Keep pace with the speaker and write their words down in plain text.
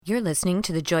You're listening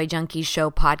to the Joy Junkies Show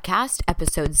podcast,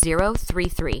 episode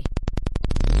 033.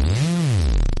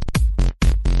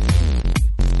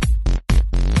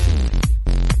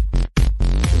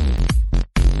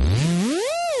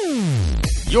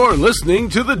 You're listening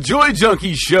to the Joy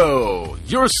Junkies Show,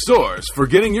 your source for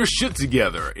getting your shit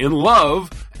together in love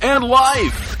and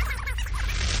life.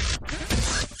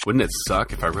 Wouldn't it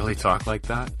suck if I really talked like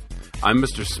that? I'm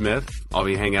Mr. Smith. I'll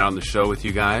be hanging out on the show with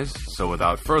you guys. So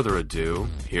without further ado,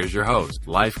 here's your host,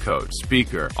 life coach,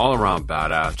 speaker, all-around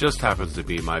badass, just happens to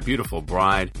be my beautiful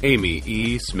bride, Amy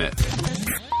E. Smith.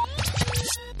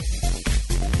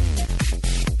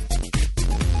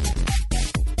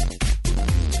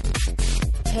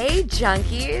 Hey,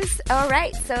 junkies. All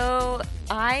right, so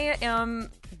I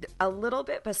am a little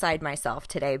bit beside myself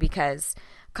today because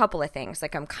a couple of things.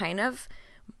 Like, I'm kind of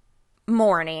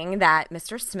mourning that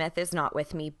Mr. Smith is not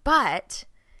with me, but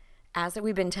as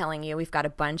we've been telling you, we've got a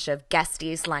bunch of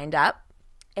guesties lined up,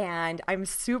 and I'm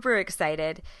super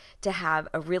excited to have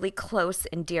a really close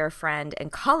and dear friend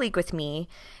and colleague with me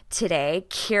today,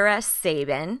 Kira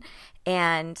Sabin.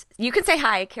 And you can say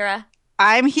hi, Kira.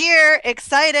 I'm here,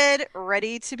 excited,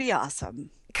 ready to be awesome.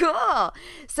 Cool.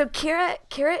 So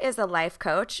Kira is a life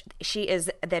coach. She is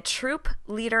the troop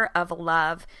leader of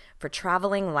love for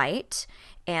Traveling Light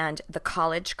and The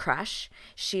College Crush.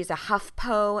 She's a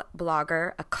HuffPo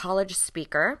blogger, a college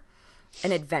speaker,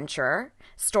 an adventurer,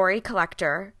 story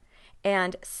collector,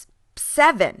 and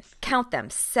seven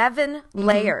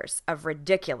layers of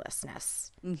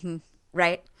ridiculousness. Mm-hmm.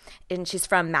 Right? And she's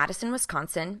from Madison,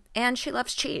 Wisconsin, and she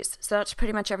loves cheese. So that's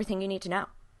pretty much everything you need to know.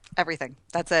 Everything.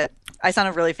 That's it. I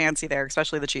sounded really fancy there,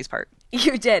 especially the cheese part.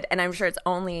 You did, and I'm sure it's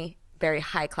only very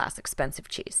high-class, expensive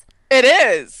cheese. It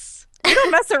is. We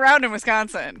don't mess around in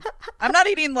Wisconsin. I'm not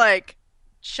eating, like,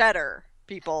 cheddar,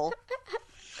 people.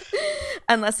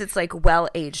 Unless it's, like,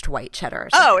 well-aged white cheddar or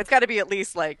something. Oh, it's got to be at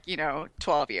least, like,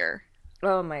 12-year.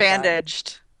 Oh, my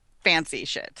bandaged, fancy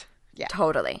shit. Yeah.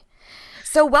 Totally.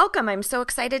 So welcome. I'm so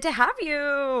excited to have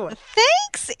you.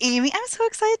 Thanks, Amy. I'm so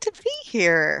excited to be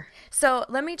here. So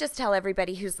let me just tell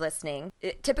everybody who's listening.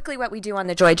 Typically what we do on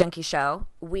the Joy Junkie Show,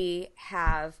 we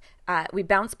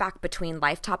bounce back between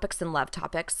life topics and love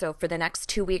topics. So for the next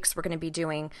 2 weeks, we're going to be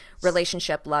doing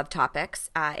relationship love topics.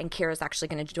 And Kira's actually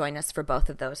going to join us for both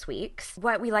of those weeks.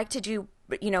 What we like to do,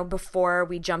 before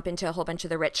we jump into a whole bunch of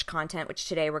the rich content, which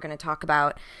today we're going to talk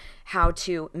about how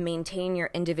to maintain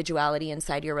your individuality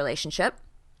inside your relationship.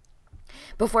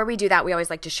 Before we do that, we always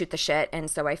like to shoot the shit. And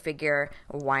so I figure,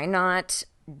 why not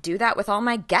do that with all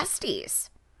my guesties?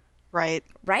 Right.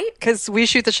 Right? Because we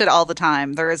shoot the shit all the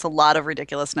time. There is a lot of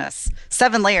ridiculousness.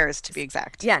 7 layers, to be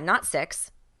exact. Yeah, not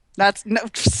 6. That's no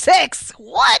 6.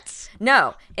 What?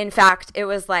 No. In fact, it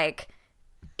was like,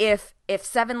 if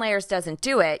 7 layers doesn't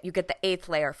do it, you get the 8th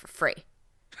layer for free.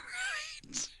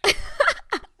 Right.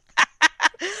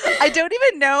 I don't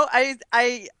even know.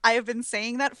 I have been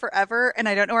saying that forever, and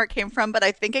I don't know where it came from, but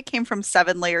I think it came from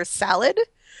 7-layer salad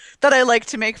that I like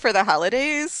to make for the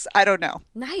holidays. I don't know.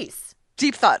 Nice.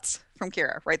 Deep thoughts from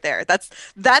Kira right there. That's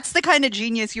the kind of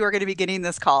genius you are going to be getting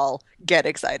this call. Get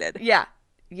excited. Yeah.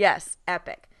 Yes.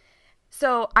 Epic.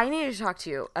 So I need to talk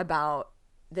to you about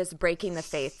this breaking the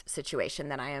faith situation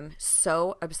that I am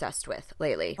so obsessed with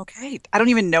lately. Okay. I don't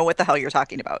even know what the hell you're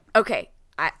talking about. Okay.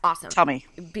 Awesome. Tell me.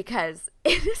 Because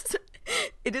it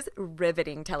is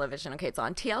riveting television. Okay, it's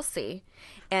on TLC,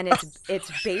 and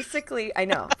it's basically, I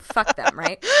know, fuck them,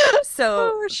 right?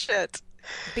 So oh shit.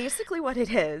 Basically, what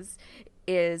it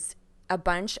is a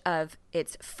bunch of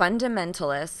it's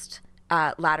fundamentalist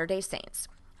Latter-day Saints,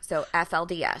 so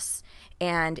FLDS,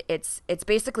 and it's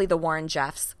basically the Warren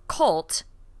Jeffs cult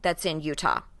that's in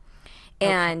Utah.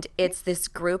 And it's this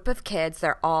group of kids.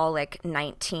 They're all like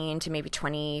 19 to maybe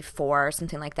 24 or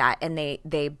something like that. And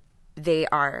they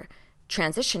are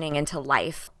transitioning into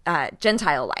life,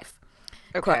 Gentile life.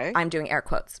 Okay. I'm doing air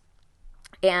quotes.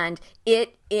 And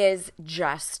it is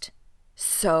just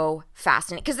so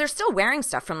fascinating because they're still wearing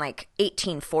stuff from like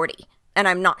 1840. And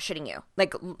I'm not shitting you.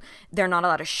 Like, they're not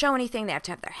allowed to show anything. They have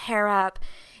to have their hair up.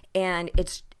 And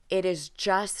it is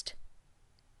just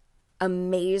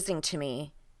amazing to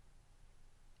me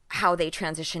how they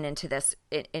transition into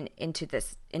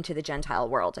the Gentile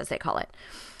world, as they call it.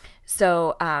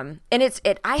 So, and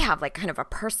I have like kind of a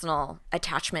personal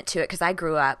attachment to it because I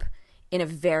grew up in a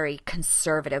very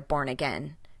conservative, born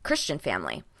again Christian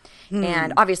family,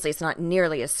 and obviously it's not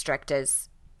nearly as strict as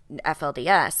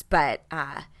FLDS, but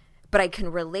I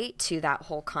can relate to that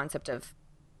whole concept of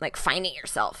like finding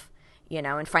yourself,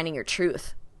 and finding your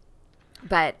truth.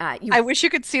 But I wish you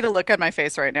could see the look on my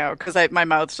face right now because my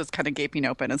mouth's just kind of gaping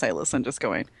open as I listen, just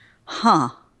going, huh.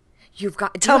 You've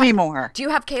got Tell me more. Do you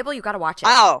have cable? You got to watch it.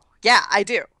 Oh, yeah, I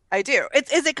do. I do.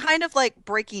 Is it kind of like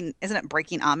Breaking, isn't it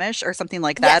Breaking Amish or something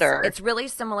like that? Yes, or it's really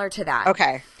similar to that.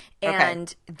 Okay.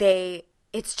 And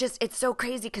it's so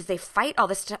crazy because they fight all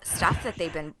this stuff that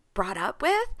they've been brought up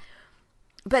with,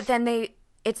 but then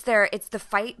it's the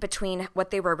fight between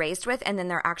what they were raised with and then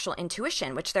their actual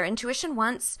intuition, which their intuition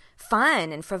wants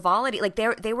fun and frivolity. Like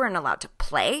they weren't allowed to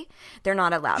play. They're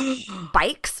not allowed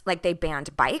bikes. Like they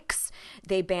banned bikes.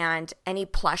 They banned any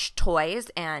plush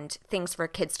toys and things for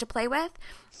kids to play with.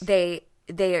 They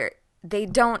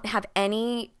don't have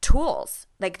any tools.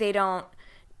 Like they don't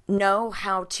know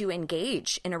how to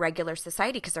engage in a regular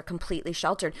society because they're completely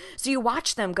sheltered. So you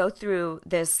watch them go through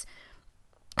this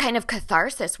kind of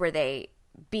catharsis where they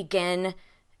begin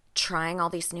trying all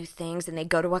these new things, and they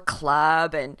go to a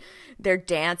club and they're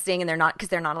dancing, and they're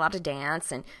not allowed to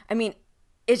dance. And I mean,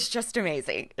 it's just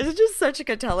amazing. It's just such a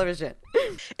good television.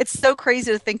 It's so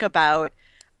crazy to think about,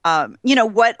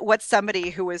 what somebody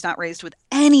who was not raised with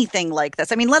anything like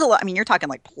this. I mean, you're talking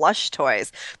like plush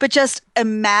toys, but just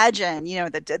imagine,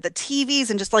 the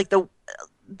TVs and just like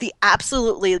the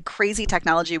absolutely crazy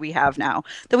technology we have now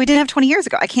that we didn't have 20 years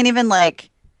ago. I can't even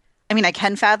I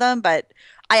can fathom, but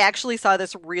I actually saw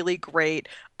this really great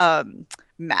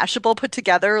Mashable put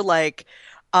together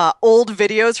old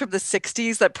videos from the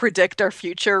 60s that predict our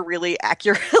future really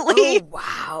accurately. Oh,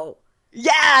 wow.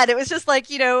 Yeah, and it was just one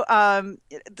of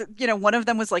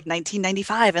them was like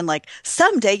 1995, and like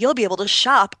someday you'll be able to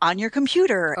shop on your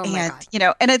computer, oh and God.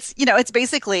 and it's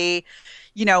basically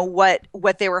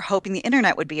what they were hoping the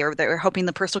internet would be, or they were hoping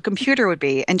the personal computer would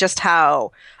be, and just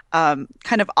how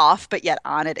kind of off but yet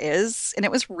on it is. And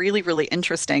it was really, really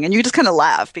interesting. And you just kind of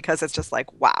laugh because it's just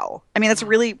like, wow. I mean,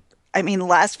 the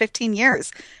last 15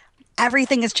 years,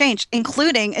 everything has changed,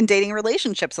 including in dating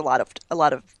relationships. A lot of,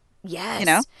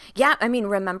 yes. Yeah. I mean,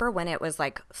 remember when it was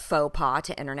like faux pas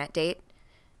to internet date?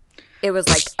 It was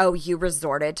like, oh, you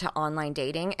resorted to online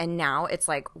dating. And now it's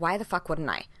like, why the fuck wouldn't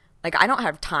I? Like, I don't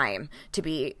have time to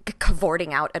be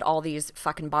cavorting out at all these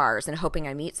fucking bars and hoping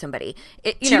I meet somebody.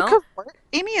 Do you cavort?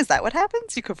 Amy, is that what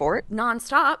happens? You cavort?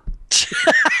 Nonstop.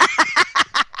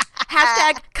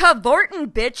 Hashtag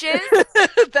cavortin', bitches.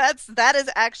 That is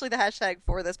actually the hashtag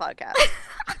for this podcast.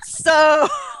 So,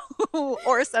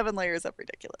 or 7 layers of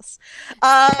ridiculous.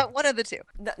 One of the two.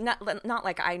 Not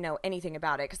like I know anything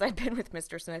about it because I've been with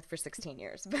Mr. Smith for 16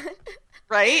 years. But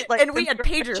right? And we had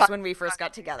pagers when we first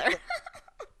got together.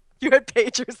 You had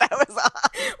pagers. That was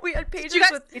awesome. We had pagers. Did you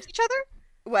guys page each other?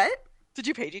 What? Did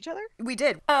you page each other? We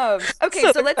did.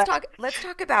 Okay, so let's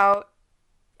talk about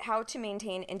how to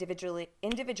maintain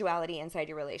individuality inside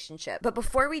your relationship. But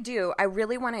before we do, I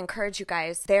really want to encourage you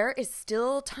guys, there is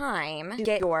still time to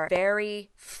get your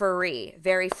very free,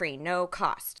 no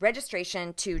cost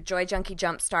registration to Joy Junkie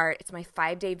Jumpstart. It's my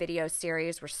 5-day video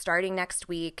series. We're starting next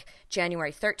week,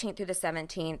 January 13th through the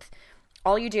 17th.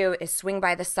 All you do is swing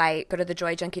by the site, go to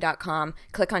thejoyjunkie.com,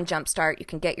 click on Jumpstart. You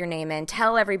can get your name in.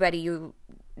 Tell everybody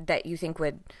that you think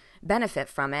would benefit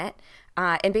from it.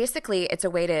 And basically, it's a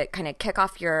way to kind of kick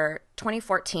off your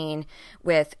 2014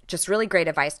 with just really great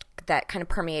advice that kind of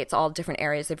permeates all different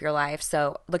areas of your life.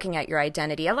 So looking at your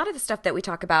identity, a lot of the stuff that we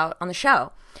talk about on the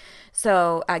show.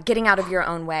 So getting out of your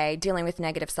own way, dealing with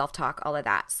negative self-talk, all of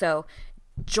that. So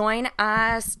join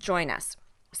us.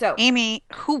 So, Amy,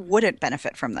 who wouldn't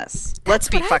benefit from this? Let's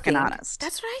be fucking honest.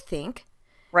 That's what I think.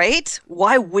 Right?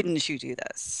 Why wouldn't you do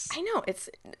this? I know.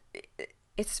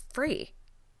 It's free.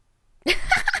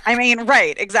 I mean,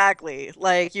 right, exactly.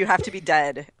 Like, you have to be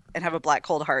dead and have a black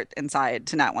cold heart inside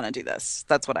to not want to do this.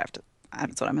 That's what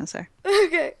that's what I'm going to say.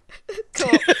 Okay.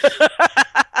 Cool.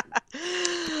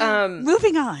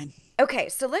 Moving on. Okay,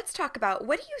 so let's talk about,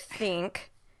 what do you think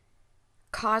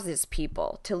causes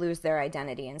people to lose their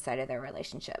identity inside of their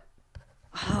relationship?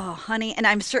 Oh, honey, and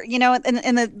I'm sure,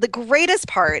 and the greatest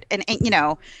part, and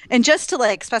just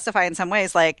to specify in some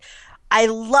ways, I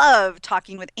love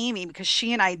talking with Amy because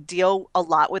she and I deal a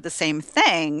lot with the same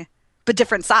thing, but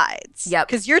different sides. Yep.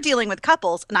 Because you're dealing with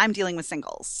couples and I'm dealing with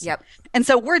singles. Yep. And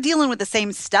so we're dealing with the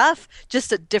same stuff,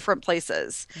 just at different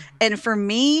places. Mm-hmm. And for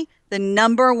me, the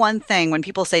number one thing when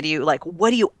people say to you,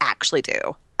 what do you actually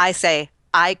do? I say,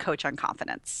 I coach on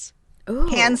confidence. Ooh.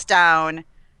 Hands down.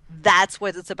 That's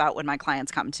what it's about when my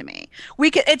clients come to me.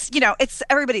 It's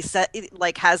everybody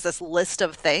has this list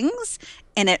of things,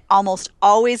 and it almost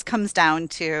always comes down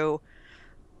to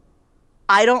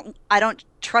I don't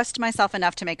trust myself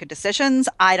enough to make good decisions.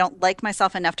 I don't like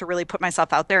myself enough to really put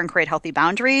myself out there and create healthy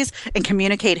boundaries and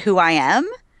communicate who I am.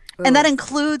 Ooh. And that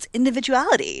includes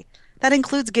individuality. That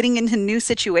includes getting into new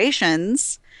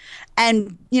situations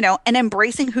and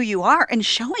embracing who you are and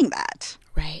showing that.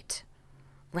 Right.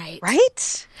 Right.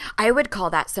 Right? I would call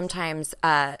that sometimes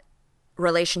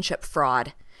relationship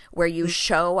fraud, where you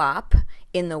show up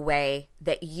in the way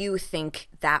that you think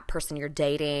that person you're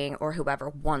dating or whoever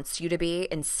wants you to be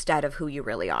instead of who you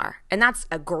really are. And that's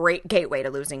a great gateway to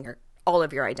losing all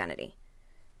of your identity.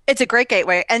 It's a great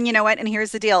gateway. And you know what? And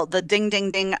here's the deal. The ding,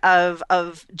 ding, ding of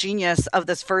genius of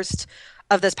this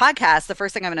podcast, the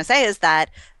first thing I'm going to say is that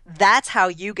that's how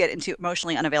you get into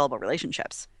emotionally unavailable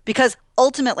relationships. Because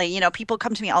ultimately, you know, people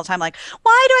come to me all the time like,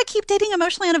 why do I keep dating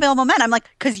emotionally unavailable men? I'm like,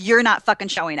 because you're not fucking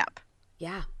showing up.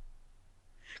 Yeah.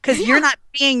 Because you're not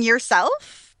being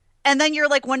yourself. And then you're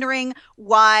like wondering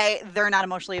why they're not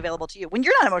emotionally available to you when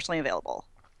you're not emotionally available.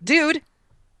 Dude.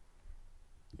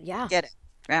 Yeah. Get it.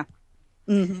 Yeah.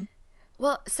 Mm-hmm.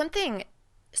 Well, something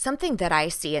that I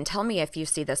see, and tell me if you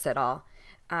see this at all,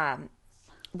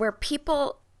 where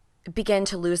people begin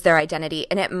to lose their identity,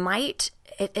 and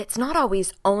it's not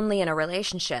always only in a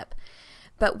relationship,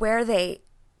 but where they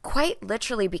quite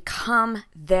literally become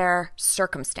their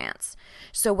circumstance.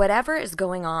 So whatever is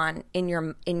going on in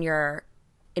your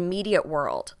immediate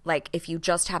world, like if you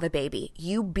just have a baby,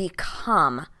 you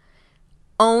become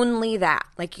only that.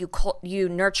 Like you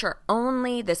nurture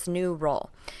only this new role.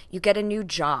 You get a new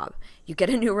job, you get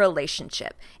a new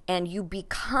relationship, and you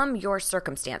become your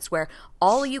circumstance, where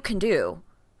all you can do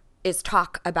is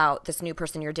talk about this new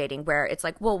person you're dating, where it's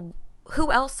like, well,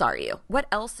 who else are you? What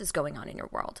else is going on in your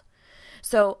world?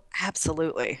 So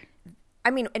absolutely. I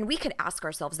mean, and we could ask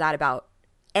ourselves that about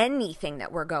anything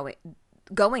that we're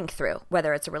going through,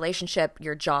 whether it's a relationship,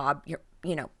 your job, your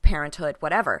parenthood,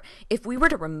 whatever. If we were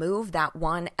to remove that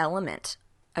one element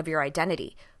of your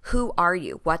identity, who are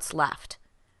you? What's left?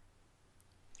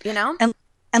 You know?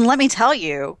 And let me tell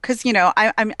you, because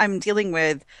I'm dealing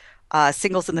with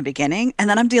singles in the beginning, and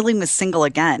then I'm dealing with single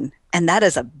again. And that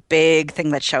is a big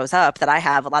thing that shows up that I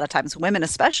have a lot of times, women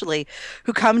especially,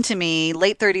 who come to me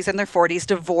late 30s and their 40s,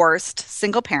 divorced,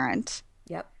 single parent.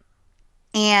 Yep.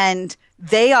 And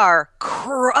they are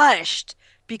crushed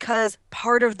because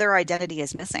part of their identity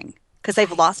is missing because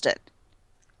they've lost it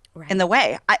in the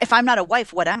way. If I'm not a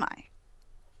wife, what am I?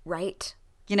 Right.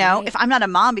 Right. If I'm not a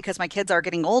mom because my kids are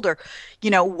getting older,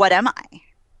 what am I?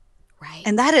 Right.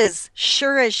 And that is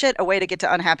sure as shit a way to get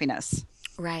to unhappiness.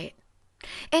 Right.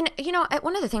 And,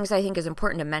 one of the things I think is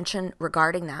important to mention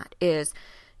regarding that is,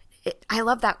 I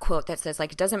love that quote that says,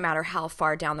 like, it doesn't matter how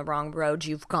far down the wrong road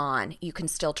you've gone, you can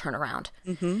still turn around.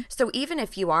 Mm-hmm. So even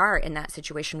if you are in that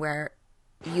situation where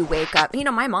you wake up,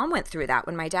 my mom went through that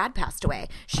when my dad passed away.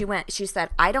 She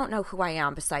said, I don't know who I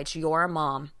am besides your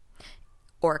mom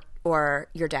or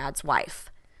your dad's wife.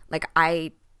 Like,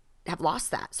 I have lost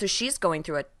that. So she's going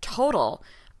through a total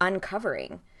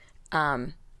uncovering,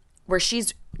 where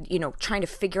she's, trying to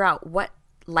figure out what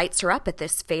lights her up at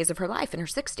this phase of her life in her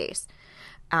 60s.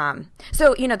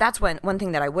 So, that's one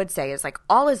thing that I would say is, like,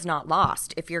 all is not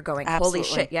lost if you're going, absolutely. Holy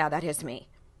shit, yeah, that is me.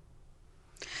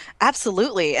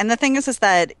 Absolutely. And the thing is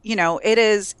that, it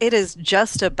is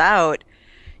just about,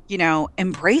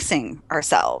 embracing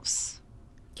ourselves.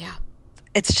 Yeah.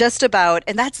 It's just about,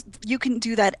 and you can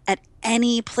do that at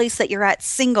any place that you're at,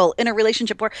 single, in a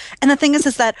relationship, and the thing is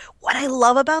that what I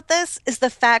love about this is the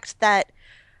fact that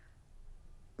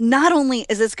not only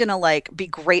is this going to like be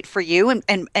great for you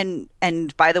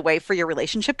and by the way, for your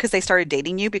relationship, because they started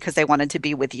dating you because they wanted to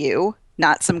be with you,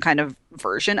 not some kind of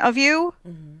version of you.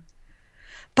 Mm-hmm.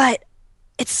 But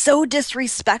it's so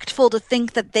disrespectful to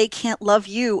think that they can't love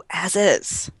you as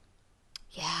is.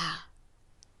 Yeah.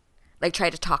 Like,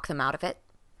 try to talk them out of it.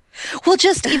 Well,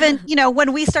 just even,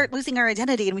 when we start losing our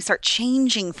identity and we start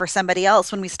changing for somebody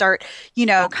else, when we start,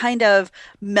 kind of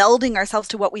melding ourselves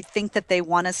to what we think that they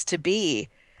want us to be,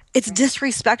 it's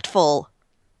disrespectful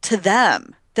to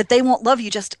them that they won't love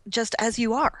you just as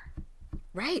you are.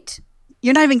 Right.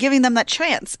 You're not even giving them that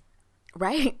chance.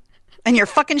 Right. And you're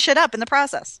fucking shit up in the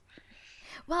process.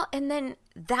 Well, and then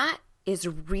that is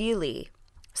really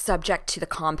subject to the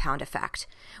compound effect,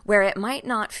 where it might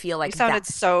not feel like you sounded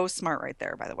so smart right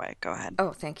there, by the way. Go ahead.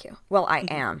 Oh, thank you. Well, I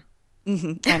am.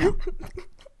 Mm-hmm. I know.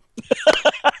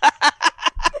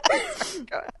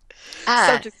 Go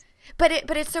ahead.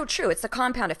 But it's so true. It's the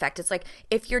compound effect. It's like,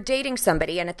 if you're dating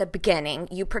somebody and at the beginning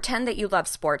you pretend that you love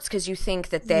sports because you think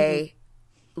that they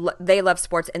love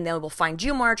sports and they will find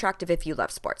you more attractive if you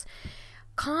love sports.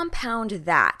 Compound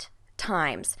that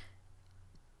times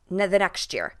the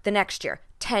next year,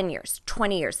 10 years,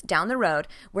 20 years down the road,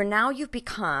 where now you've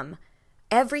become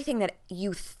everything that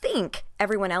you think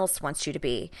everyone else wants you to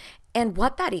be. And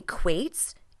what that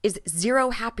equates is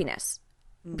zero happiness.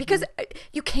 because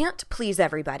you can't please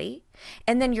everybody.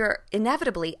 And then you're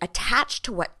inevitably attached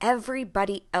to what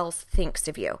everybody else thinks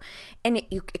of you. And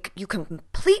you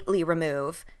completely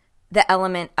remove the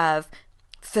element of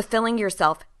fulfilling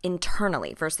yourself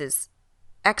internally versus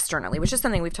externally, which is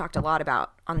something we've talked a lot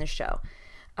about on this show.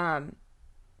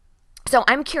 So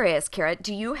I'm curious, Kara,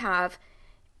 do you have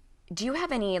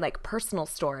any like personal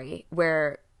story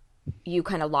where you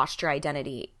kind of lost your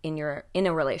identity in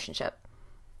a relationship?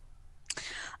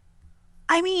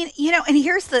 I mean, and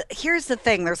here's the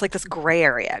thing. There's like this gray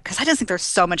area, because I just think there's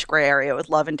so much gray area with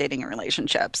love and dating and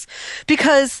relationships,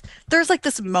 because there's like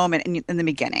this moment in the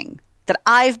beginning that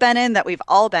I've been in, that we've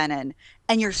all been in,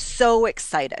 and you're so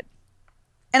excited.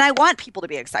 And I want people to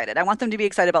be excited. I want them to be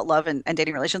excited about love and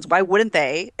dating relations. Why wouldn't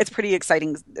they? It's pretty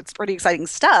exciting. It's pretty exciting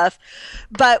stuff.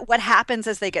 But what happens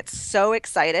is they get so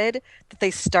excited that they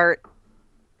start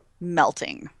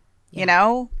melting.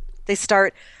 Yeah. They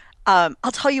start. I'll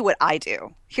tell you what I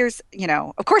do. Here's,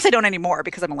 of course I don't anymore,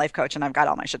 because I'm a life coach and I've got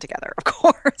all my shit together. Of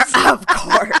course. Of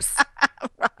course.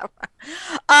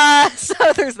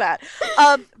 So there's that.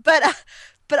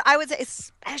 But I would say,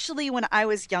 especially when I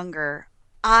was younger,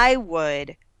 I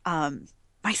would,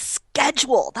 my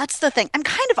schedule, that's the thing. I'm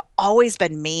kind of always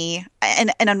been me,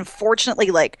 and unfortunately,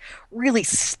 like, really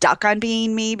stuck on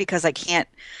being me, because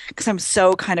I'm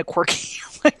so kind of quirky.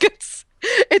 Like,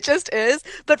 it just is.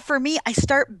 But for me, I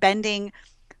start bending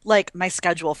like my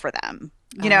schedule for them,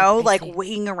 like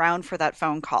waiting around for that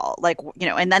phone call, like,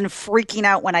 and then freaking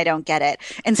out when I don't get it,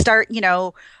 and start,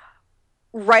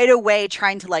 right away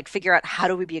trying to like figure out, how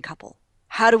do we be a couple?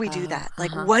 How do we do that?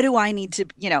 Like, what do I need to,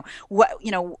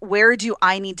 where do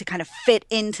I need to kind of fit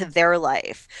into their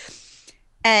life?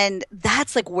 And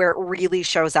that's like where it really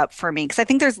shows up for me. Because I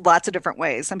think there's lots of different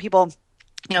ways. Some people,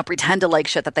 pretend to like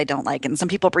shit that they don't like. And some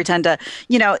people pretend to,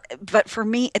 but for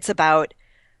me, it's about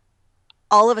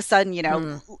all of a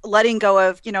sudden, letting go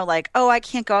of, like, oh, I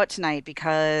can't go out tonight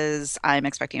because I'm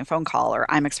expecting a phone call, or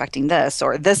I'm expecting this,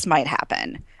 or this might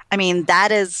happen. I mean,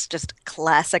 that is just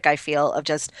classic, I feel, of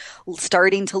just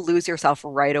starting to lose yourself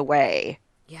right away.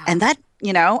 Yeah. And that,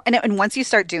 and once you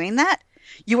start doing that,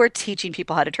 you are teaching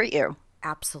people how to treat you.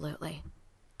 Absolutely.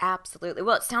 Absolutely.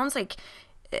 Well, it sounds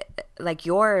like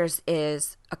yours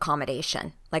is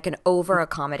accommodation, like an over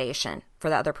accommodation for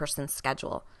the other person's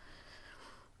schedule,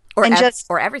 or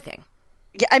or everything.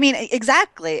 Yeah, I mean,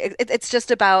 exactly. It's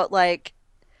just about like,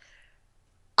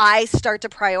 I start to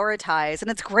prioritize, and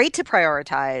it's great to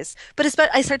prioritize, but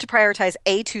I start to prioritize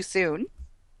too soon.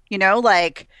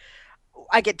 Like,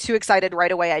 I get too excited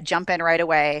right away. I jump in right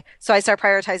away. So I start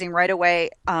prioritizing right away,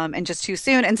 and just too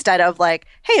soon, instead of like,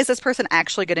 hey, is this person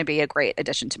actually going to be a great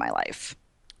addition to my life?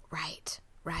 Right.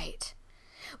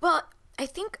 Well, I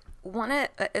think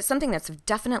something that's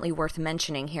definitely worth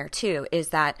mentioning here too is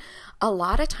that a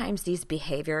lot of times these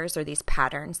behaviors or these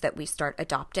patterns that we start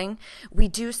adopting, we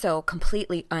do so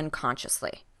completely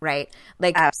unconsciously, right?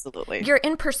 Like, absolutely, you're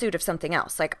in pursuit of something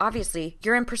else. Like, obviously,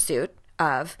 you're in pursuit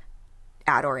of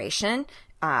adoration,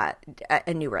 a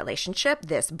new relationship,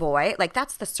 this boy. Like,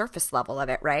 that's the surface level of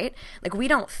it, right? Like, we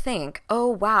don't think, oh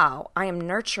wow, I am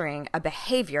nurturing a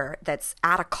behavior that's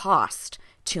at a cost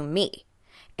to me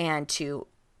and to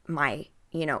my,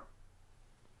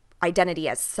 identity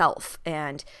as self,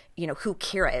 and, who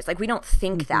Kira is. Like, we don't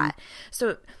think that.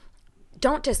 So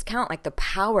don't discount like the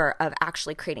power of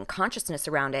actually creating consciousness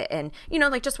around it. And,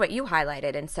 like just what you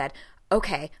highlighted and said,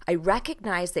 okay, I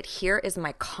recognize that here is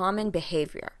my common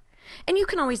behavior. And you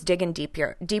can always dig in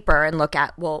deeper and look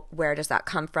at, well, where does that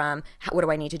come from? What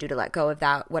do I need to do to let go of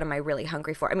that? What am I really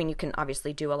hungry for? I mean, you can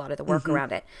obviously do a lot of the work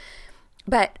around it.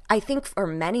 But I think for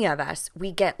many of us,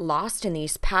 we get lost in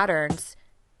these patterns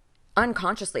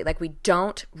unconsciously. Like, we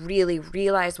don't really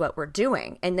realize what we're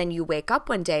doing. And then you wake up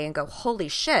one day and go, holy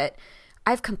shit,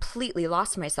 I've completely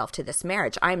lost myself to this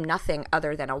marriage. I'm nothing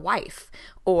other than a wife.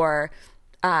 Or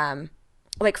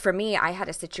like for me, I had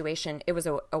a situation, it was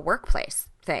a workplace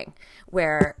thing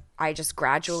where I just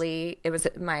gradually, it was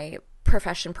my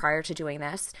profession prior to doing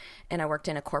this, and I worked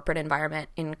in a corporate environment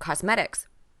in cosmetics.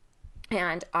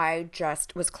 And I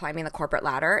just was climbing the corporate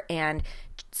ladder, and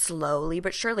slowly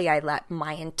but surely I let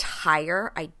my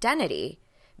entire identity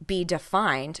be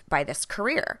defined by this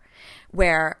career,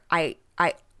 where I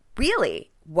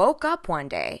really woke up one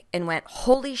day and went,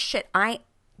 holy shit, I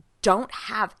don't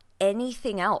have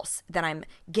anything else that I'm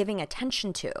giving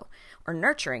attention to or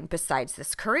nurturing besides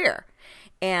this career.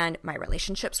 And my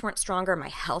relationships weren't stronger. My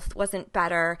health wasn't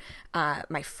better.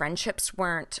 My friendships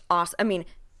weren't awesome. I mean,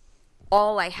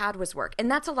 all I had was work.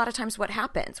 And that's a lot of times what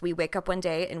happens. We wake up one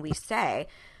day and we say,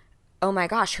 oh my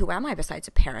gosh, who am I besides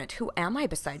a parent? Who am I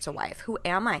besides a wife? Who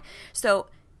am I? So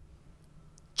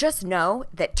just know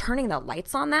that turning the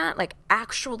lights on that, like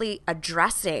actually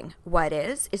addressing what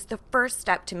is the first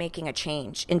step to making a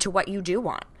change into what you do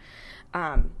want.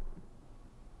 I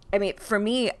mean, for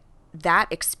me, that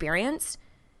experience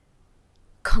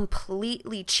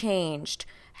completely changed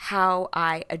how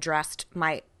I addressed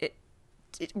my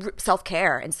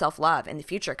self-care and self-love in the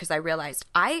future, because I realized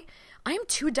I am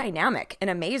too dynamic and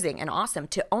amazing and awesome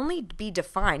to only be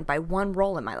defined by one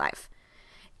role in my life.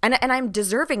 And I'm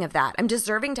deserving of that. I'm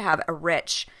deserving to have a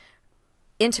rich,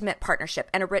 intimate partnership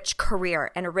and a rich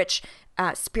career and a rich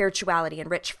spirituality and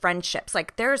rich friendships.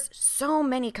 Like, there's so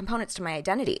many components to my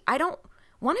identity. I don't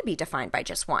want to be defined by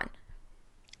just one.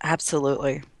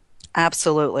 Absolutely.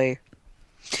 Absolutely.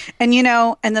 And, you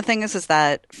know, and the thing is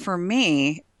that for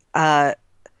me,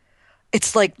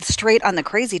 it's like straight on the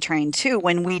crazy train too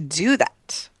when we do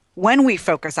that, when we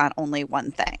focus on only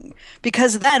one thing,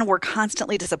 because then we're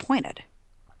constantly disappointed.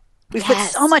 We've put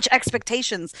so much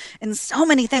expectations in so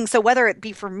many things. So whether it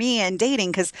be for me in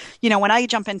dating, because, you know, when I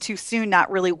jump in too soon,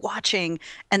 not really watching,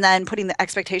 and then putting the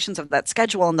expectations of that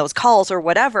schedule and those calls or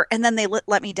whatever, and then they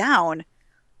let me down.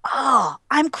 Oh,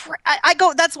 I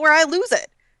go, that's where I lose it.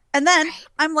 And then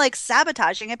I'm like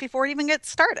sabotaging it before it even gets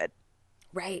started.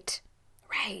 Right.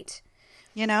 Right.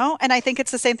 You know, and I think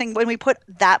it's the same thing when we put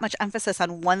that much emphasis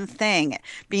on one thing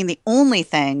being the only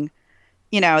thing,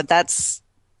 you know,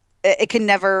 we can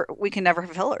never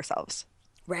fulfill ourselves.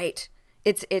 Right.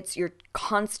 It's you're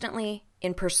constantly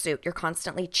in pursuit. You're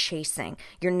constantly chasing.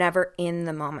 You're never in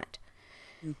the moment.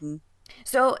 Mm-hmm.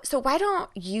 So why don't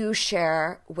you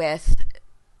share with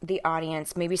the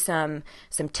audience maybe some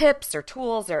tips or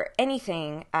tools or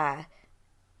anything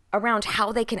around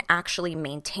how they can actually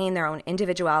maintain their own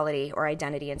individuality or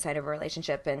identity inside of a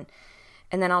relationship, and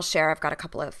then I'll share. I've got a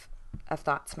couple of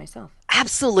thoughts myself.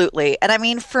 Absolutely. And I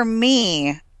mean, for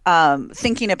me,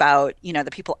 thinking about, you know, the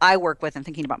people I work with and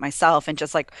thinking about myself and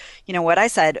just like, you know, what I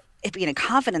said, it being a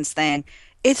confidence thing,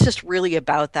 it's just really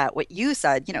about that, what you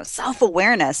said, you know,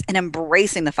 self-awareness and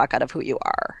embracing the fuck out of who you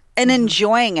are and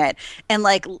enjoying it and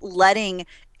like letting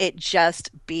it just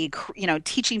be, you know,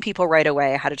 teaching people right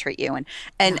away how to treat you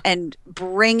and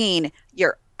bringing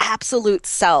your absolute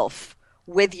self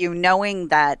with you, knowing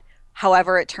that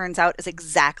however it turns out is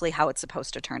exactly how it's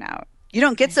supposed to turn out. You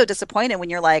don't get so disappointed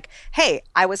when you're like, hey,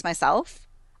 I was myself.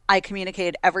 I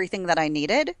communicated everything that I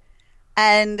needed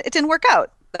and it didn't work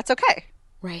out. That's okay.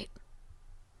 Right.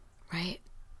 Right.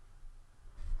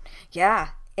 Yeah.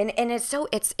 And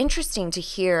it's interesting to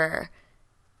hear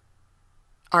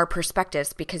our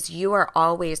perspectives because you are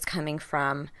always coming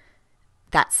from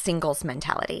that singles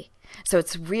mentality. So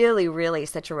it's really, really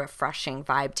such a refreshing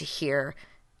vibe to hear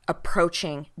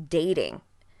approaching dating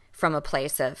from a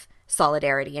place of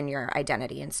solidarity in your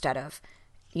identity instead of,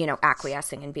 you know,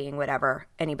 acquiescing and being whatever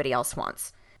anybody else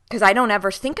wants. Because I don't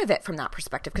ever think of it from that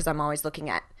perspective because I'm always looking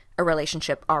at a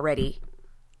relationship already,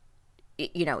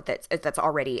 you know, that's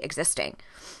already existing.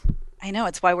 I know.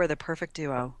 It's why we're the perfect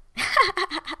duo.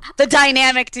 The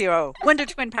dynamic duo. Wonder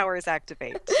Twin powers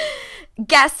activate.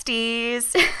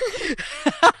 Guesties.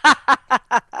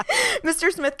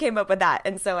 Mr. Smith came up with that.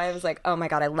 And so I was like, oh my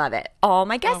God, I love it. All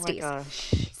my guesties. Oh my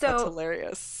gosh. So, that's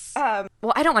hilarious.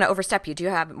 Well, I don't want to overstep you. Do you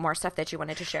have more stuff that you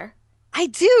wanted to share? I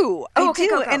do. Okay, do.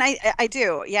 Go. And I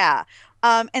do. Yeah.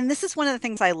 And this is one of the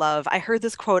things I love. I heard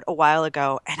this quote a while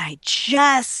ago and I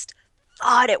just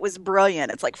thought it was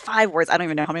brilliant. It's like 5 words. I don't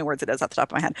even know how many words it is off the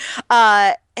top of my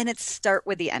head. And it's start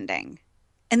with the ending.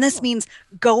 And this means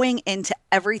going into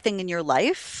everything in your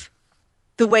life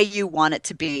the way you want it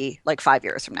to be like 5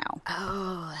 years from now.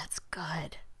 Oh, that's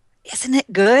good. Isn't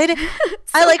it good?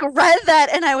 I like read that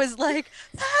and I was like,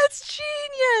 that's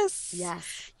genius.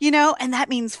 Yes. You know, and that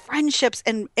means friendships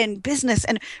and business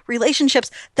and relationships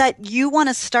that you want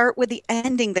to start with the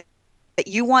ending that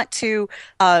you want to,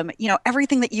 you know,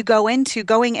 everything that you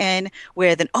going in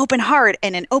with an open heart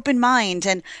and an open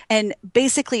mind and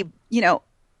basically, you know,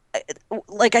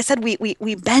 like I said,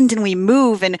 we bend and we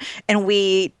move and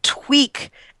we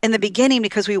tweak in the beginning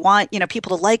because we want, you know,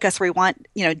 people to like us. We want,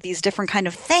 you know, these different kind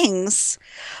of things,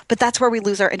 but that's where we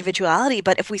lose our individuality.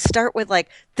 But if we start with like,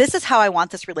 this is how I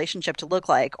want this relationship to look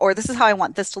like, or this is how I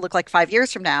want this to look like 5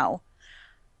 years from now,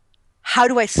 how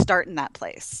do I start in that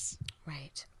place?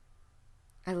 Right.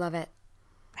 I love it.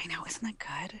 I know. Isn't that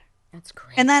good? That's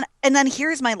great. And then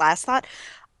here's my last thought.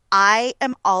 I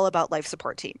am all about life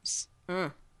support teams.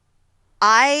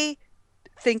 I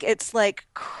think it's like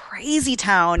crazy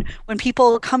town when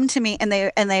people come to me and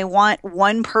they want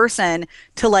one person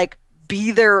to like be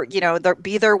their, you know,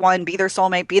 be their one, be their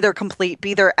soulmate, be their complete,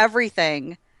 be their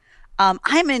everything.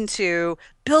 I'm into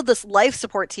build this life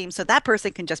support team so that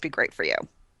person can just be great for you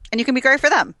and you can be great for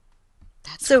them.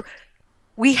 So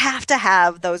we have to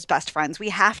have those best friends. We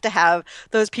have to have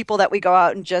those people that we go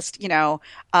out and just,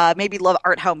 maybe love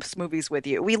art house movies with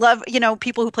you. We love,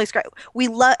 people who play Scrabble.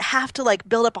 Have to like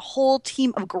build up a whole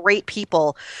team of great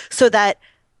people so that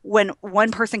when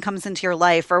one person comes into your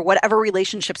life or whatever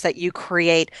relationships that you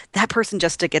create, that person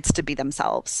just gets to be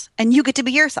themselves and you get to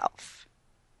be yourself.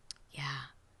 Yeah.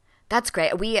 That's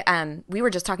great. We were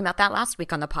just talking about that last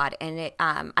week on the pod, and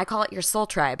I call it your soul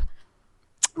tribe.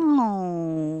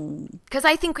 Oh. Because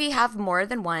I think we have more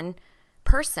than one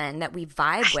person that we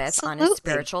vibe with on a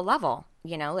spiritual level,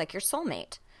 like your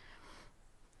soulmate.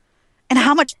 And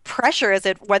how much pressure is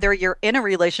it, whether you're in a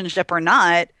relationship or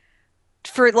not,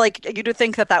 for like you to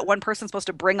think that one person's supposed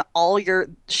to bring all your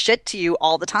shit to you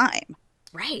all the time?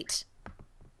 Right.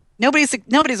 Nobody's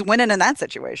winning in that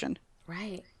situation.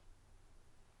 Right.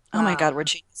 Oh my God, we're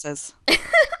geniuses.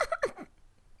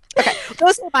 Okay,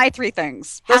 those are my three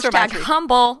things. Those are my three.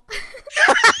 Humble.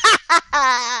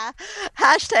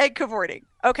 Hashtag cavorting.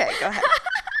 Okay, go ahead.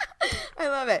 I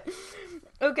love it.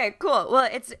 Okay, cool. Well,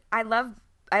 I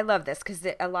love this because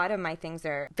a lot of my things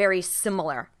are very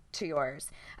similar to yours.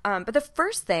 But the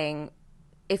first thing,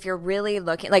 if you're really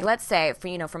looking, like let's say,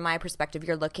 from my perspective,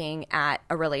 you're looking at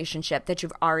a relationship that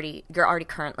you're already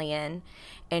currently in,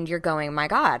 and you're going, my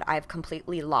God, I've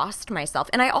completely lost myself.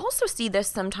 And I also see this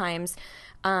sometimes,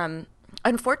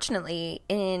 unfortunately,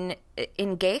 in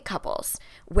gay couples,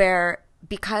 where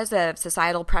because of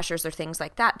societal pressures or things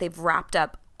like that, they've wrapped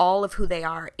up all of who they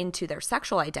are into their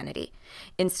sexual identity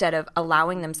instead of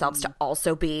allowing themselves to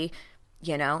also be,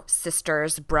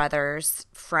 sisters, brothers,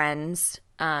 friends,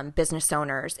 business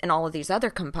owners, and all of these other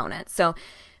components. So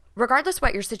regardless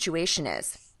what your situation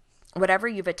is, whatever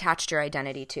you've attached your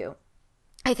identity to,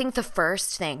 I think the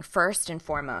first and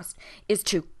foremost, is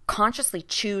to consciously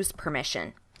choose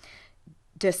permission.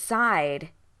 Decide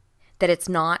that it's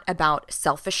not about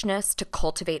selfishness to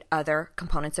cultivate other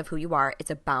components of who you are.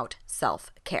 It's about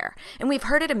self-care. And we've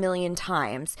heard it a million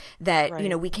times that,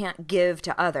 right, we can't give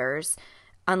to others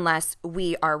unless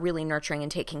we are really nurturing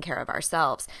and taking care of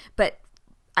ourselves. But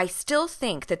I still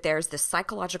think that there's this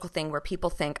psychological thing where people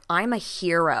think I'm a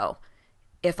hero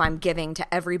if I'm giving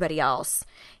to everybody else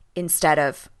instead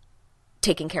of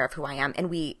taking care of who I am. And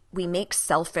we make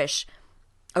selfish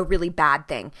a really bad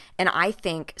thing. And I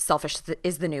think selfish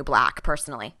is the new black,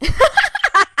 personally.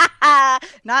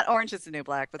 Not orange is the new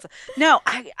black, but no,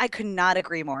 I could not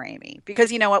agree more, Amy, because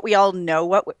you know what? We all know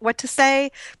what to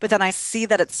say, but then I see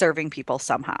that it's serving people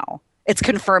somehow. It's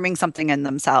confirming something in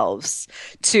themselves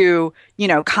to,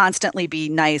 constantly be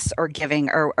nice or giving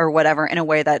or whatever in a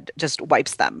way that just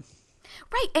wipes them.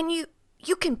 Right. And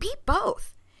you can be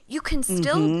both. You can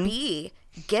still be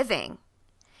giving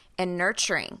and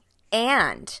nurturing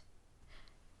and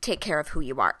take care of who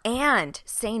you are and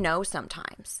say no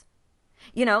sometimes.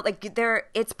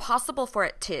 It's possible for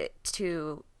it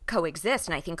to coexist.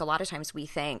 And I think a lot of times we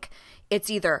think it's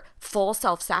either full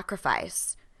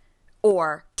self-sacrifice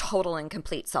or total and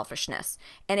complete selfishness.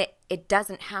 And it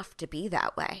doesn't have to be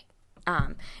that way.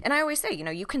 And I always say,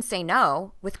 you can say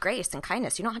no with grace and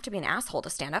kindness. You don't have to be an asshole to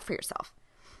stand up for yourself.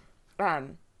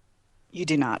 You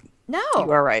do not. No.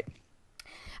 You are right.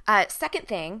 Second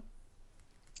thing,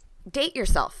 date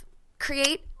yourself.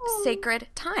 Create sacred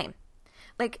time.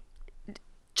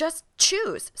 Just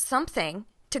choose something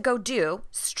to go do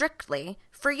strictly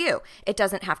for you. It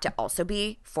doesn't have to also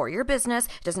be for your business.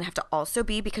 It doesn't have to also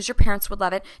be because your parents would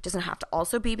love it. It doesn't have to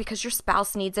also be because your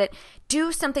spouse needs it.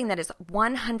 Do something that is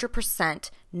 100%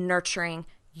 nurturing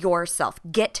yourself.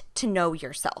 Get to know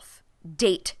yourself.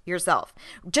 Date yourself.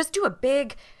 Just do a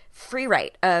big free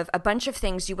write of a bunch of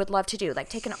things you would love to do, like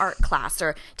take an art class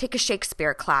or take a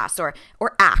Shakespeare class or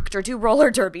act or do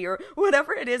roller derby or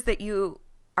whatever it is that you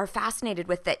are fascinated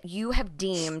with that you have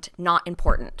deemed not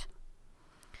important.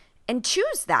 And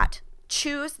choose that.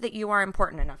 Choose that you are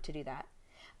important enough to do that.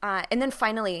 And then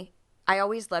finally, I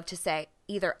always love to say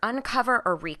either uncover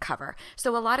or recover.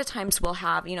 So a lot of times we'll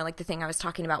have, like the thing I was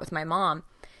talking about with my mom,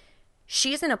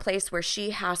 she's in a place where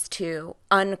she has to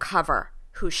uncover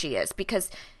who she is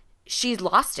because she's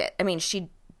lost it. I mean,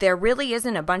 there really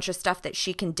isn't a bunch of stuff that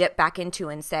she can dip back into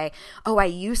and say, oh, I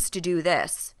used to do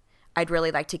this. I'd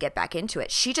really like to get back into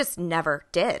it. She just never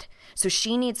did. So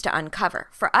she needs to uncover.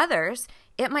 For others,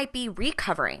 it might be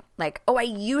recovering. Like, oh, I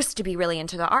used to be really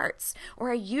into the arts,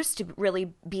 or I used to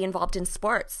really be involved in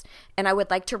sports, and I would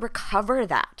like to recover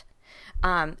that.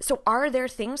 So are there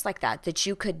things like that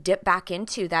you could dip back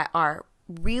into that are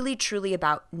really, truly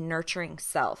about nurturing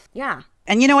self? Yeah.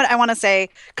 And you know what I want to say,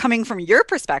 coming from your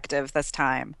perspective this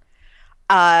time,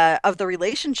 of the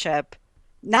relationship,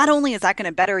 not only is that going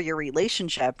to better your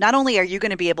relationship, not only are you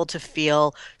going to be able to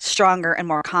feel stronger and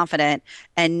more confident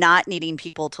and not needing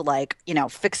people to like,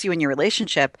 fix you in your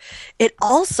relationship, it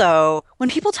also, when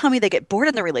people tell me they get bored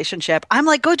in the relationship, I'm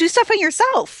like, go do stuff on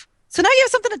yourself. So now you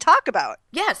have something to talk about.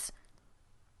 Yes.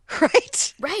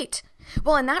 Right? Right.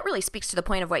 Well, and that really speaks to the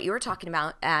point of what you were talking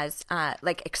about as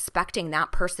like expecting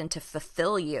that person to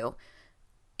fulfill you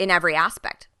in every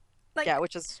aspect. Like, yeah,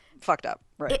 which is fucked up.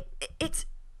 Right.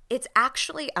 It's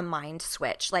actually a mind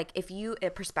switch. Like a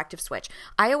perspective switch.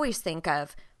 I always think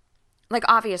of, like,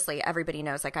 obviously everybody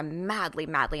knows, like, I'm madly,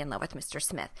 madly in love with Mr.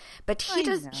 Smith, but he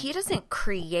doesn't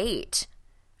create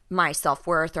my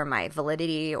self-worth or my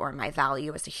validity or my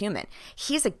value as a human.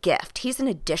 He's a gift. He's an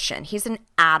addition. He's an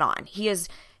add-on.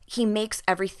 He makes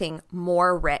everything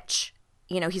more rich.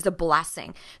 He's a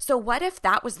blessing. So what if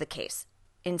that was the case?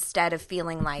 Instead of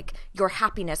feeling like your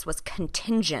happiness was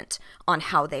contingent on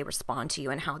how they respond to you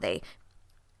and how they,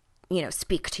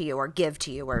 speak to you or give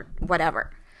to you or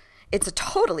whatever. It's a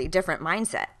totally different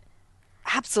mindset.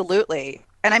 Absolutely.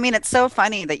 And I mean, it's so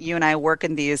funny that you and I work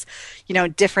in these,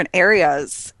 different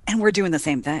areas and we're doing the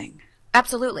same thing.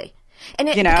 Absolutely. And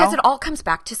because it all comes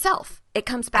back to self. It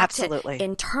comes back to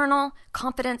internal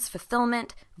confidence,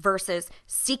 fulfillment versus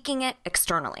seeking it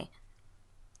externally.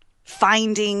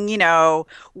 Finding,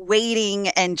 waiting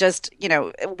and just,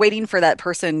 waiting for that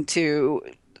person to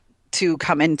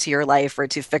come into your life or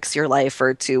to fix your life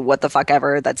or to what the fuck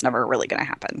ever, that's never really going to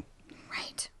happen.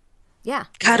 Right. Yeah.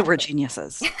 God, we're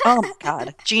geniuses. Oh my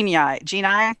God. Genii. That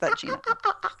genii.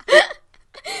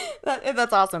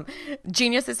 That's awesome.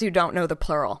 Geniuses who don't know the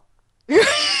plural.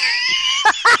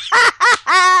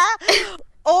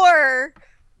 Or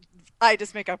I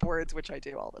just make up words, which I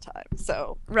do all the time.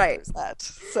 So right. There's that.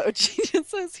 So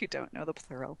geniuses who don't know the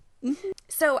plural. Mm-hmm.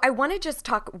 So I want to just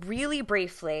talk really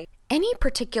briefly. Any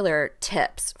particular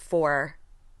tips for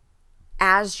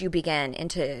as you begin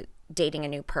into dating a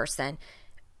new person?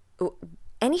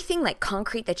 Anything like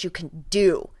concrete that you can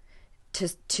do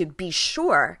to be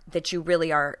sure that you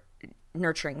really are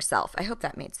nurturing self? I hope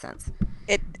that made sense.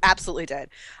 It absolutely did.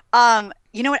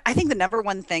 You know what? I think the number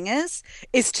one thing is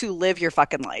to live your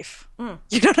fucking life.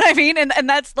 You know what I mean? And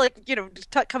that's like,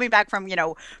 coming back from,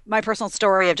 my personal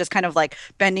story of just kind of like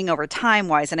bending over time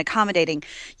wise and accommodating,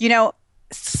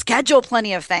 schedule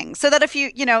plenty of things so that if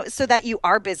you, so that you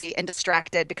are busy and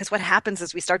distracted, because what happens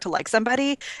is we start to like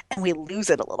somebody and we lose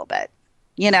it a little bit,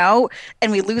 and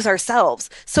we lose ourselves.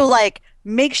 So like,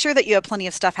 make sure that you have plenty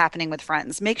of stuff happening with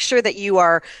friends. Make sure that you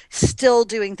are still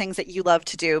doing things that you love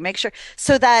to do. Make sure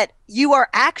so that you are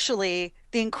actually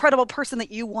the incredible person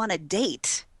that you want to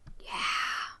date.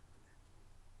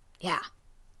 Yeah.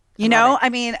 I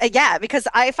mean, yeah, because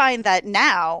I find that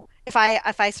now if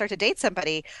I start to date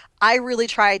somebody, I really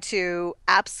try to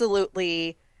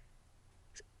absolutely,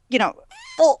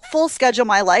 full schedule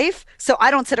my life so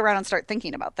I don't sit around and start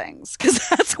thinking about things, because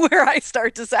that's where I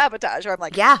start to sabotage. Or I'm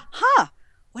like,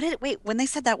 when they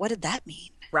said that, what did that mean?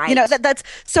 Right. That's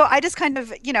so I just kind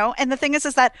of, and the thing is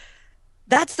that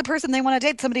that's the person they want to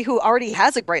date, somebody who already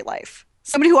has a great life,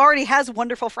 somebody who already has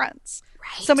wonderful friends,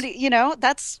 right? Somebody,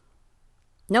 that's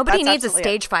nobody needs a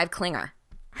stage 5 clinger.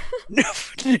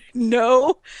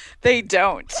 No, they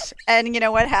don't. And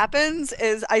what happens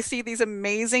is I see these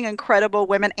amazing, incredible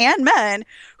women and men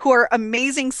who are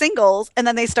amazing singles, and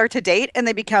then they start to date and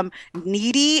they become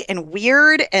needy and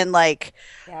weird and like,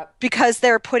 because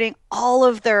they're putting all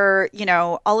of their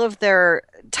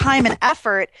time and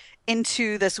effort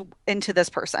into this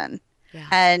person. Yeah.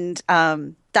 And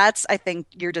that's, I think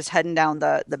you're just heading down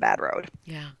the bad road.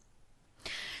 Yeah.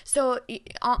 So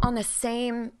on the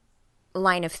same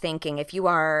line of thinking, if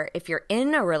you're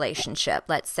in a relationship,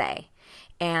 let's say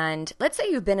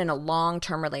you've been in a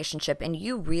long-term relationship and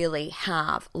you really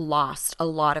have lost a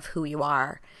lot of who you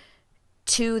are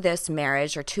to this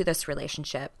marriage or to this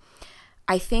relationship,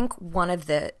 I think one of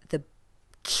the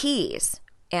keys,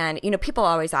 and people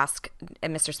always ask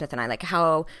Mr. Smith and I, like,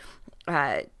 how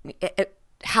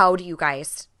do you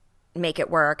guys make it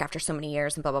work after so many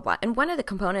years and blah, blah, blah. And one of the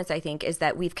components, I think, is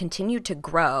that we've continued to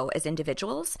grow as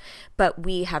individuals, but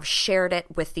we have shared it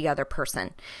with the other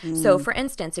person. So for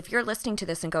instance, if you're listening to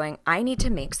this and going, I need to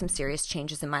make some serious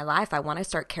changes in my life, I want to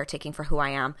start caretaking for who I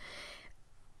am,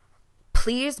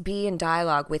 please be in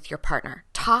dialogue with your partner.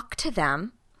 Talk to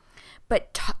them,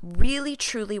 but really,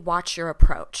 truly watch your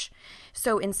approach.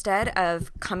 So instead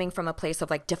of coming from a place of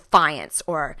like defiance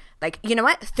or like, you know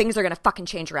what, things are going to fucking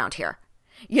change around here,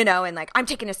 and like, I'm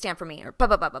taking a stand for me or blah,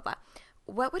 blah, blah, blah, blah.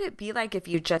 What would it be like if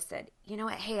you just said, you know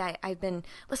what, hey, I've been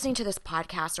listening to this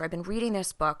podcast, or I've been reading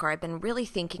this book, or I've been really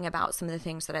thinking about some of the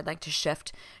things that I'd like to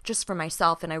shift just for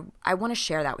myself, and I want to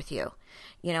share that with you.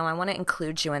 You know, I want to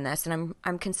include you in this, and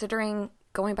I'm considering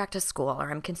going back to school, or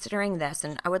I'm considering this,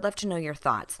 and I would love to know your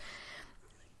thoughts.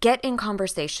 Get in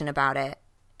conversation about it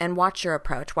and watch your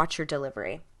approach, watch your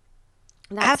delivery.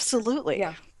 Absolutely.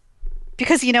 Yeah.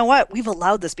 Because you know what? We've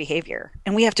allowed this behavior,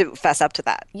 and we have to fess up to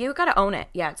that. You got to own it.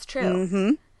 Yeah, it's true.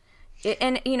 Mm-hmm.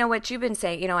 And you know what you've been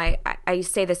saying, you know, I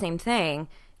say the same thing.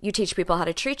 You teach people how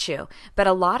to treat you. But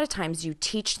a lot of times you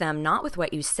teach them not with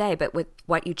what you say, but with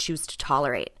what you choose to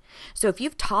tolerate. So if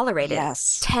you've tolerated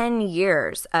 10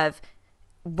 years of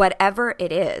whatever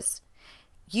it is,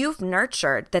 you've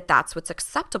nurtured that that's what's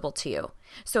acceptable to you.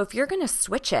 So if you're going to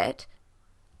switch it,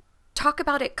 talk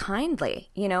about it kindly,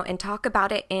 you know, and talk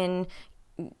about it in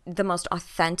the most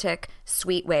authentic,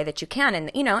 sweet way that you can. And,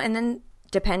 you know, and then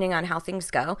depending on how things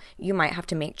go, you might have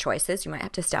to make choices. You might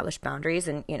have to establish boundaries,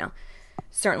 and, you know,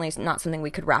 certainly it's not something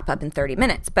we could wrap up in 30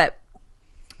 minutes, but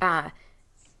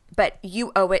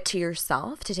you owe it to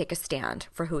yourself to take a stand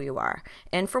for who you are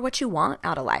and for what you want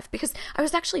out of life. Because I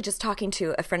was actually just talking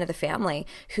to a friend of the family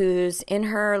who's in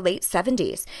her late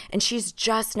 70s, and she's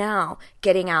just now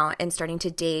getting out and starting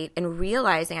to date and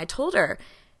realizing, I told her,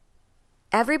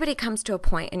 everybody comes to a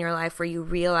point in your life where you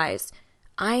realize,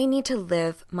 I need to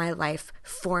live my life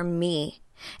for me.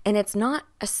 And it's not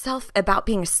about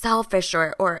being selfish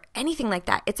or anything like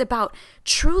that. It's about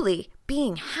truly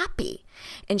being happy.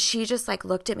 And she just like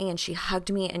looked at me and she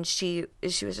hugged me, and she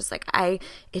was just like,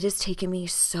 it has taken me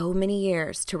so many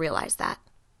years to realize that.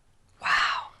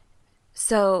 Wow.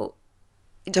 So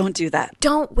don't do that.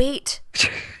 Don't wait.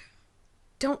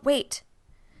 Don't wait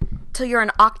till you're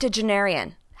an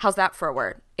octogenarian. How's that for a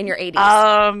word? In your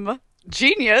 80s.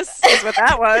 Genius is what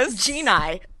that was.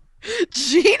 Geni.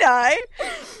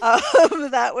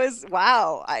 That was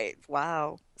wow.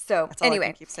 So that's all anyway, I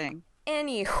can keep saying.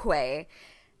 Anyway,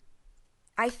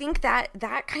 I think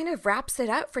that kind of wraps it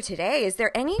up for today. Is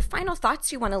there any final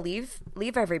thoughts you want to leave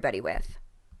everybody with?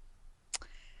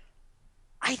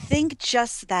 I think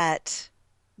just that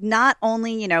not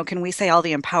only, you know, can we say all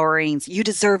the empowering, you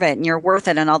deserve it and you're worth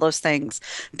it and all those things,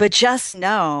 but just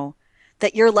know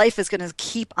that your life is going to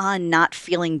keep on not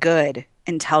feeling good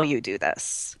until you do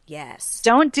this. Yes.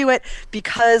 Don't do it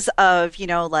because of, you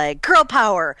know, like girl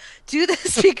power. Do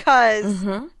this because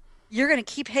you're going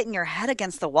to keep hitting your head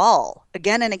against the wall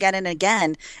again and again and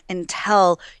again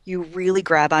until you really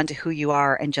grab onto who you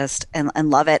are and just and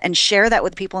love it, and share that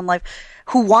with people in life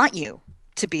who want you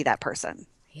to be that person.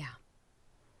 Yeah.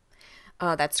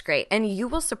 Oh, that's great. And you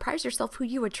will surprise yourself who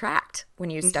you attract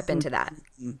when you step into that.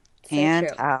 So and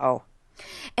true. How.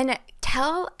 And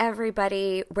tell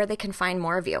everybody where they can find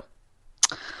more of you.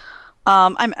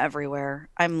 I'm everywhere.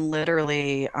 I'm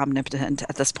literally omnipotent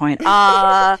at this point.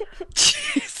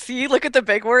 See, look at the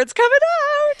big words coming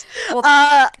out. Well,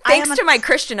 thanks to my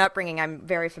Christian upbringing, I'm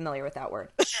very familiar with that word.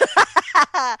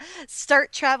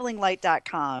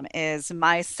 StartTravelingLight.com is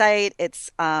my site.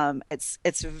 It's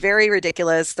very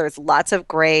ridiculous. There's lots of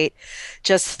great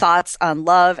just thoughts on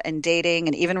love and dating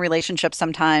and even relationships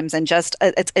sometimes. And just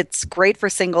it's great for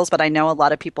singles, but I know a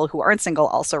lot of people who aren't single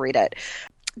also read it.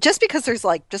 Just because there's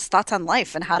like just thoughts on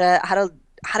life and how to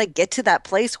get to that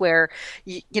place where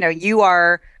you know you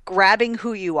are grabbing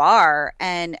who you are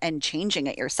and changing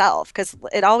it yourself, because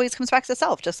it always comes back to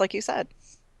self, just like you said.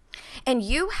 And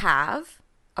you have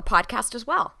a podcast as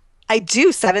well. I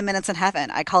do. 7 Minutes in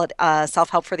Heaven. I call it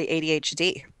self-help for the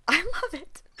ADHD. I love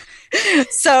it.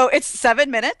 So it's 7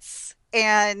 minutes,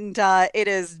 and it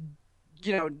is,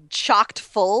 you know, chocked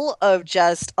full of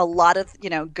just a lot of, you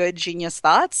know, good genius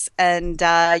thoughts. And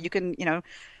you can, you know,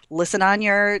 listen on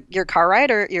your car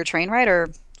ride or your train ride or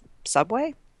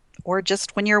subway, or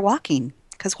just when you're walking,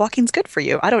 because walking's good for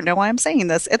you. I don't know why I'm saying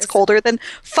this. It's colder than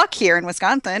fuck here in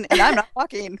Wisconsin, and I'm not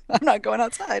walking. I'm not going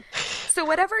outside. So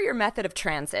whatever your method of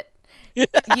transit,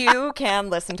 you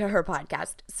can listen to her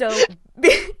podcast. So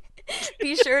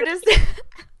be sure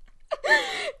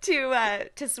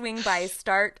to swing by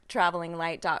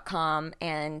starttravelinglight.com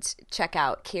and check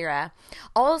out Kira.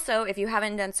 Also, if you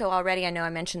haven't done so already, I know I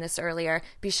mentioned this earlier,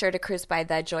 be sure to cruise by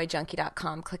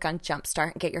thejoyjunkie.com, click on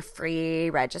Jumpstart, and get your free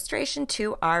registration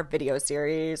to our video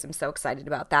series. I'm so excited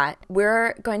about that.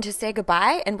 We're going to say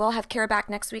goodbye, and we'll have Kira back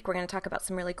next week. We're going to talk about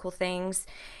some really cool things.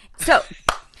 So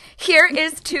here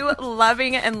is to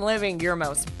loving and living your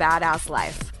most badass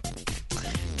life.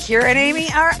 Kira and Amy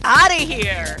are out of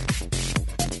here.